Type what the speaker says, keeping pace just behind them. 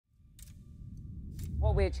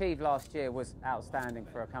What we achieved last year was outstanding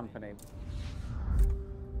for a company.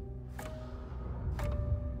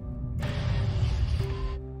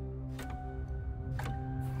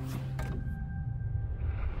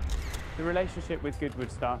 The relationship with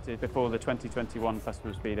Goodwood started before the 2021 Festival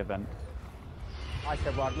of Speed event. I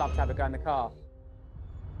said, well, I'd love to have a go in the car.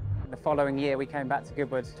 The following year, we came back to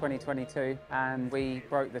Goodwood 2022 and we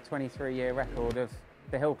broke the 23-year record of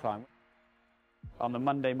the hill climb. On the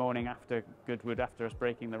Monday morning after Goodwood, after us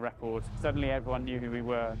breaking the record, suddenly everyone knew who we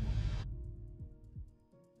were.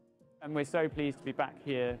 And we're so pleased to be back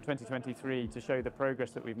here 2023 to show the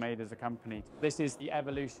progress that we've made as a company. This is the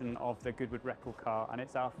evolution of the Goodwood record car, and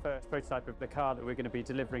it's our first prototype of the car that we're going to be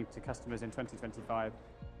delivering to customers in 2025.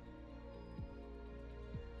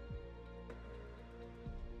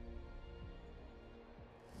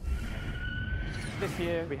 This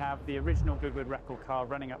year we have the original Goodwood record car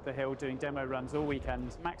running up the hill doing demo runs all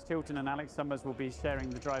weekend. Max Chilton and Alex Summers will be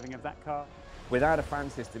sharing the driving of that car. Without a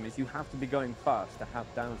fan system is you have to be going fast to have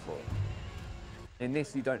downforce. In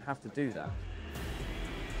this you don't have to do that.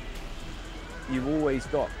 You've always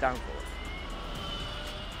got downforce.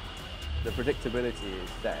 The predictability is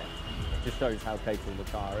there. It just shows how capable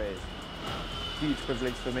the car is. Huge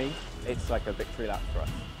privilege for me. It's like a victory lap for us.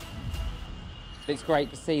 It's great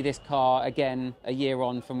to see this car again a year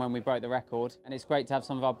on from when we broke the record, and it's great to have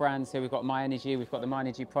some of our brands here. We've got My Energy, we've got the My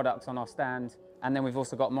Energy products on our stand, and then we've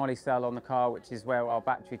also got Milestone on the car, which is where our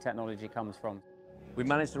battery technology comes from. We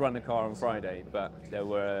managed to run the car on Friday, but there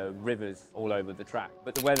were rivers all over the track.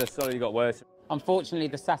 But the weather slowly got worse. Unfortunately,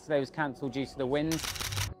 the Saturday was cancelled due to the wind.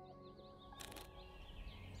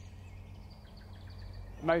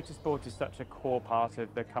 Motorsport is such a core part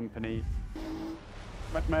of the company.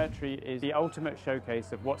 McMurtry is the ultimate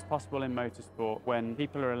showcase of what's possible in motorsport when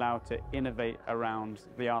people are allowed to innovate around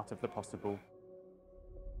the art of the possible.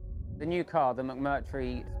 The new car, the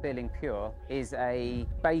McMurtry Spéirling Pure, is a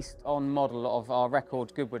based-on model of our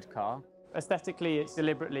record Goodwood car. Aesthetically, it's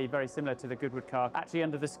deliberately very similar to the Goodwood car. Actually,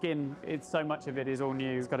 under the skin, so much of it is all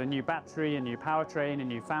new. It's got a new battery, a new powertrain, a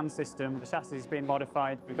new fan system. The chassis has been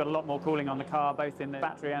modified. We've got a lot more cooling on the car, both in the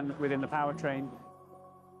battery and within the powertrain.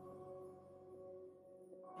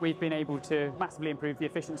 We've been able to massively improve the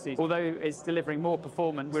efficiency. Although it's delivering more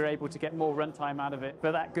performance, we're able to get more runtime out of it.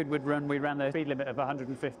 For that Goodwood run, we ran the speed limit of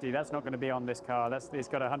 150. That's not going to be on this car. It's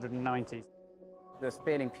got 190. The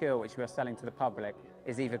Spéirling Pure, which we're selling to the public,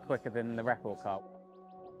 is even quicker than the record car.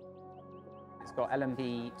 It's got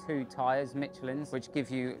LMP2 tyres, Michelin's, which give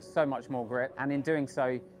you so much more grip. And in doing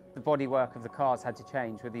so, the bodywork of the cars had to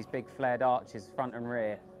change with these big flared arches, front and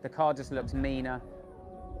rear. The car just looks meaner.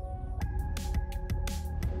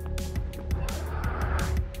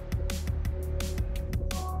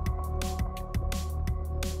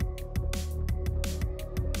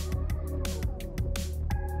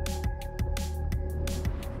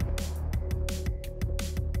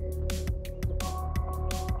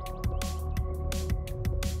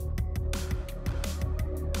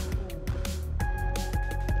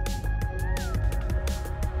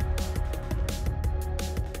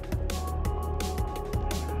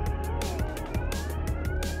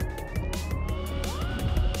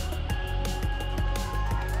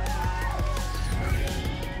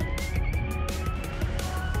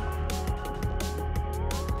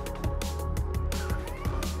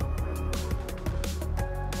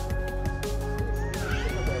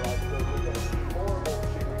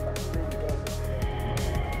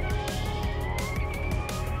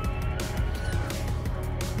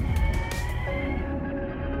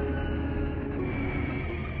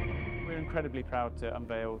 Incredibly proud to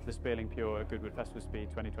unveil the Spéirling Pure at Goodwood Festival of Speed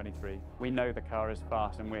 2023. We know the car is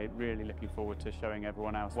fast and we're really looking forward to showing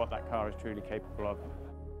everyone else what that car is truly capable of.